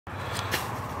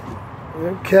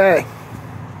Okay,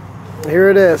 here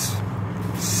it is,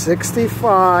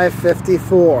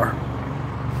 $65.54.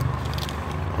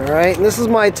 All right, and this is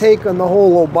my take on the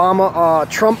whole Obama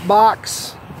Trump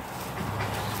box.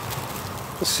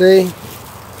 Let's see.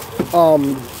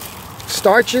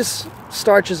 Starches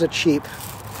are cheap.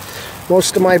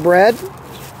 Most of my bread,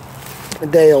 a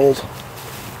day old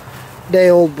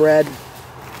bread.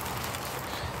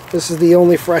 This is the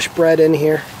only fresh bread in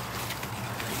here.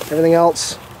 Everything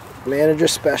else, manager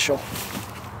special.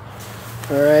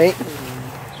 All right.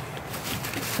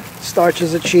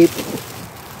 Starches are cheap.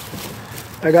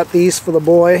 I got these for the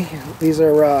boy. These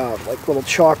are like little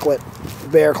chocolate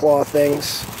bear claw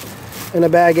things. And a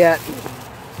baguette.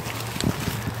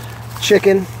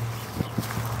 Chicken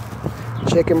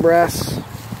breasts.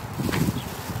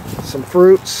 Some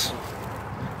fruits.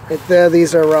 Right there,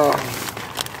 these are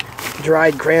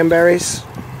dried cranberries.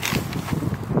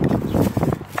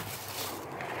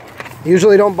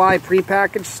 Usually don't buy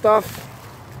prepackaged stuff,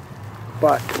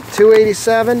 but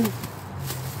 $2.87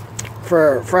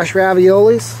 for fresh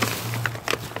raviolis.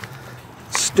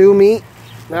 Stew meat,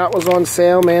 that was on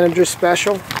sale, manager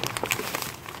special.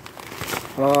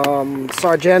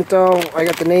 Sargento, I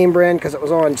got the name brand because it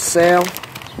was on sale.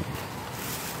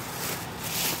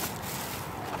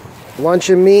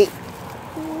 Luncheon meat,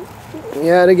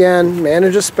 yet again,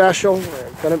 manager special.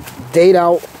 Gonna date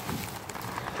out.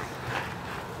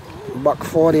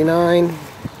 $1.49.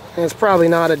 And it's probably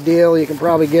not a deal. You can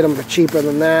probably get them for cheaper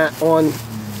than that.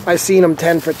 I've seen them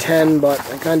 10 for 10, but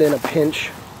I'm kind of in a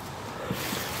pinch.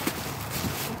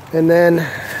 And then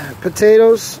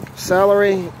potatoes,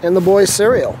 celery, and the boys'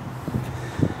 cereal.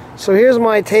 So here's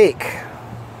my take.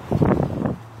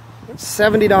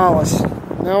 $70.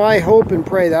 Now I hope and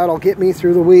pray that'll get me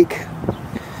through the week.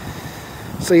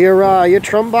 So your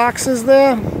Trump boxes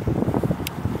there,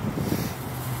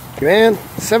 man,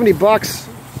 $70.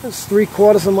 That's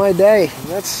 3/4 of my day.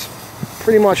 That's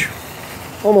pretty much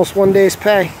almost one day's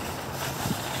pay.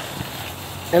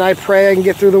 And I pray I can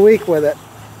get through the week with it.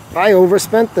 I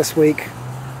overspent this week.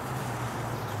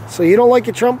 So you don't like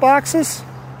your Trump boxes?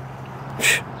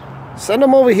 Send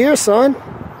them over here, son.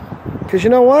 Because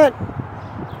you know what?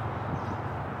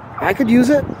 I could use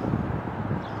it.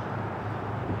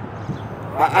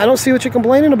 I don't see what you're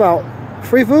complaining about.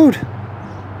 Free food.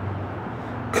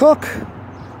 Cook.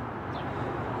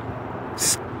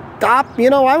 Stop.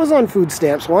 You know, I was on food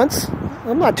stamps once.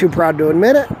 I'm not too proud to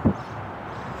admit it.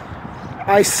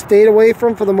 I stayed away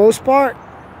from, for the most part.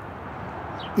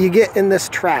 You get in this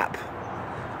trap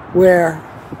where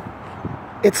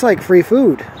it's like free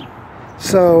food.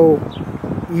 So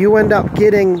you end up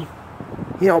getting,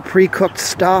 you know, pre-cooked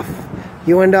stuff.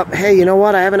 You end up, hey, you know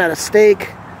what? I haven't had a steak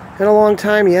in a long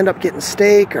time. You end up getting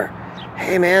steak, or,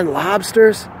 hey man,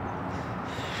 lobsters.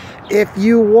 If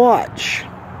you watch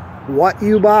what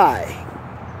you buy,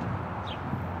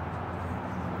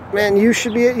 man, you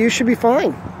should be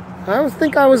fine. I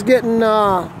think I was getting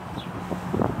I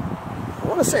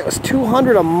want to say it was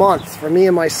 $200 a month for me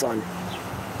and my son.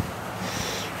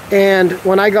 And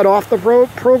when I got off the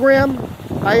program,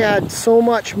 I had so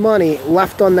much money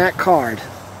left on that card.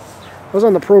 I was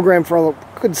on the program for a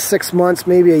good 6 months,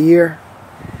 maybe a year.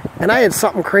 And I had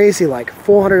something crazy like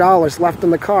 $400 left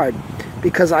on the card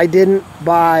because I didn't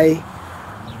buy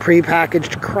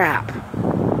prepackaged crap.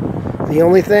 The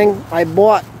only thing I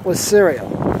bought was cereal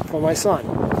for my son.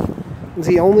 It was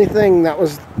the only thing that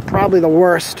was probably the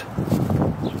worst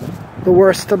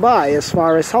to buy as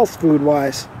far as health food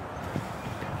wise.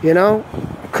 You know,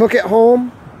 cook at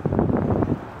home.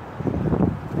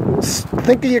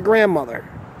 Think of your grandmother.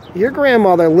 Your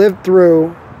grandmother lived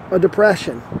through a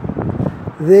depression.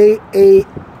 They ate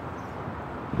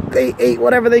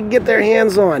whatever they could get their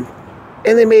hands on,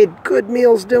 and they made good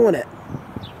meals doing it.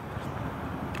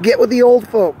 Get with the old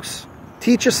folks.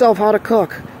 Teach yourself how to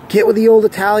cook. Get with the old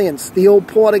Italians, the old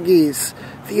Portuguese,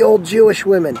 the old Jewish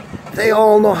women. They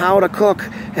all know how to cook,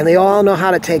 and they all know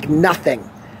how to take nothing,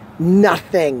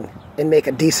 and make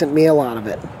a decent meal out of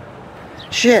it.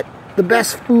 Shit, the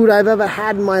best food I've ever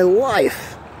had in my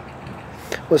life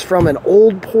was from an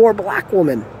old poor black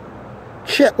woman.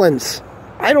 Chitlins.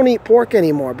 I don't eat pork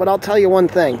anymore, but I'll tell you one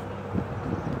thing.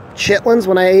 Chitlins,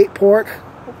 when I ate pork,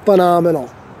 phenomenal.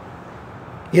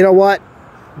 You know what?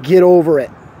 Get over it.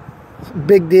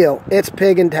 Big deal. It's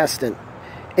pig intestine.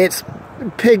 It's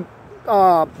pig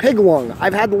lung.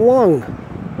 I've had lung.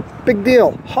 Big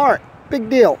deal. Heart. Big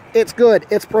deal. It's good.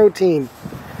 It's protein.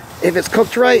 If it's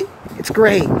cooked right, it's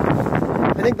great.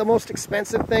 I think the most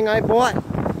expensive thing I bought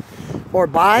or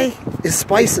buy is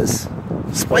spices.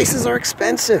 Spices are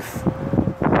expensive.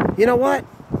 You know what?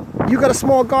 You got a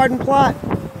small garden plot.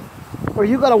 Or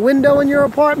you got a window in your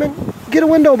apartment? Get a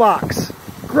window box.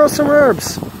 Grow some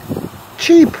herbs.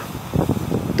 Cheap.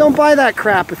 Don't buy that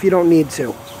crap if you don't need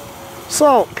to.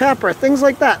 Salt, pepper, things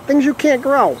like that. Things you can't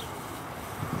grow.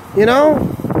 You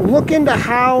know? Look into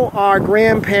how our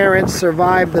grandparents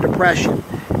survived the Depression.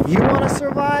 You want to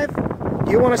survive?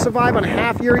 You want to survive on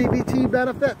half your EBT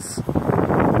benefits?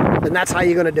 Then that's how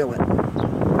you're going to do it.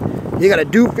 You got to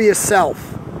do for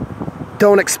yourself.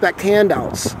 Don't expect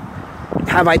handouts.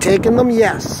 Have I taken them?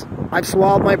 Yes. I've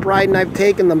swallowed my pride and I've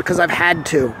taken them because I've had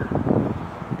to.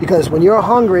 Because when you're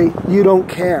hungry, you don't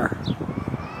care.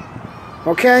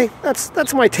 Okay?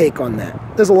 That's my take on that.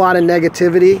 There's a lot of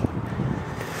negativity.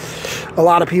 A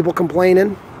lot of people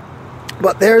complaining.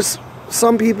 But there's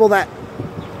some people that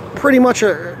pretty much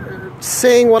are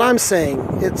saying what I'm saying.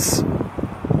 It's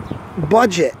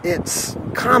budget. It's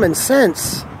common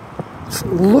sense.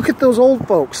 Look at those old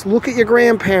folks. Look at your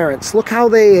grandparents. Look how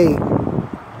they ate.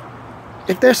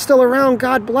 If they're still around,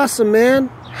 God bless them, man.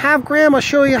 Have Grandma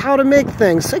show you how to make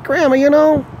things. Say, Grandma, you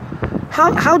know,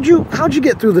 how'd you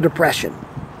get through the Depression?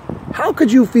 How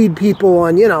could you feed people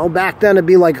on, you know, back then it'd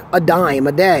be like a dime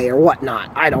a day or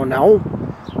whatnot. I don't know.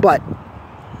 But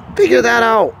figure that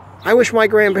out. I wish my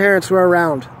grandparents were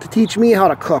around to teach me how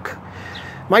to cook.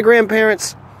 My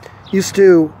grandparents used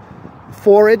to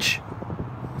forage.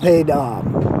 They'd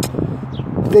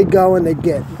go and they'd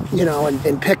get, you know,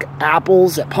 and pick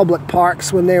apples at public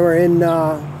parks when they were in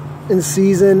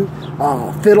season.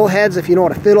 Fiddleheads, if you know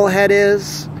what a fiddlehead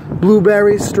is.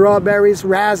 Blueberries, strawberries,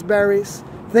 raspberries.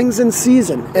 Things in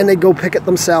season. And they'd go pick it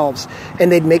themselves.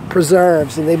 And they'd make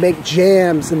preserves. And they'd make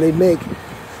jams. And they'd make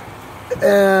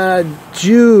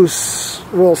juice.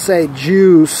 We'll say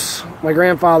juice. My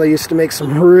grandfather used to make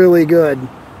some really good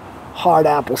hard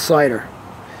apple cider.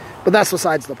 But that's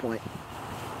besides the point.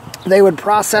 They would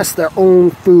process their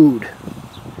own food.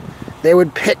 They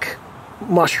would pick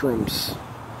mushrooms.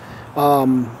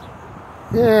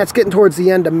 It's getting towards the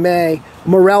end of May.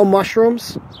 Morel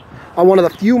mushrooms are one of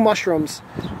the few mushrooms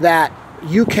that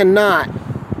you cannot,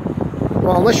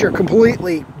 well, unless you're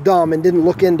completely dumb and didn't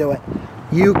look into it,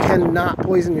 you cannot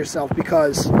poison yourself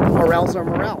because morels are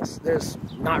morels. There's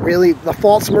not really, the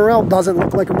false morel doesn't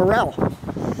look like a morel.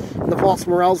 The false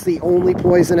morel's the only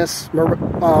poisonous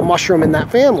mushroom in that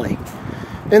family.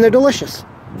 And they're delicious.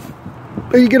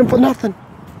 But you get them for nothing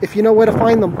if you know where to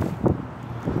find them.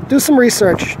 Do some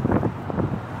research.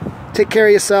 Take care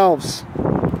of yourselves.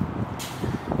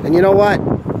 And you know what?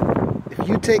 If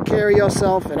you take care of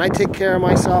yourself and I take care of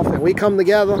myself and we come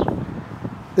together,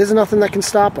 there's nothing that can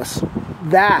stop us.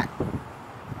 That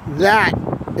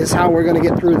is how we're going to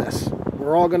get through this.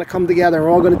 We're all going to come together.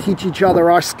 We're all going to teach each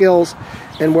other our skills.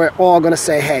 And we're all going to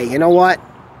say, hey, you know what?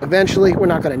 Eventually, we're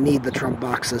not going to need the Trump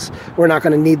boxes. We're not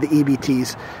going to need the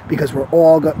EBTs because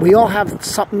we all have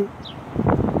something,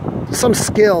 some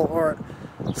skill or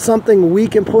something we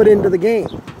can put into the game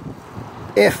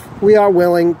if we are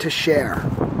willing to share.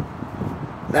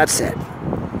 That's it.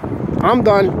 I'm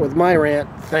done with my rant.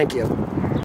 Thank you.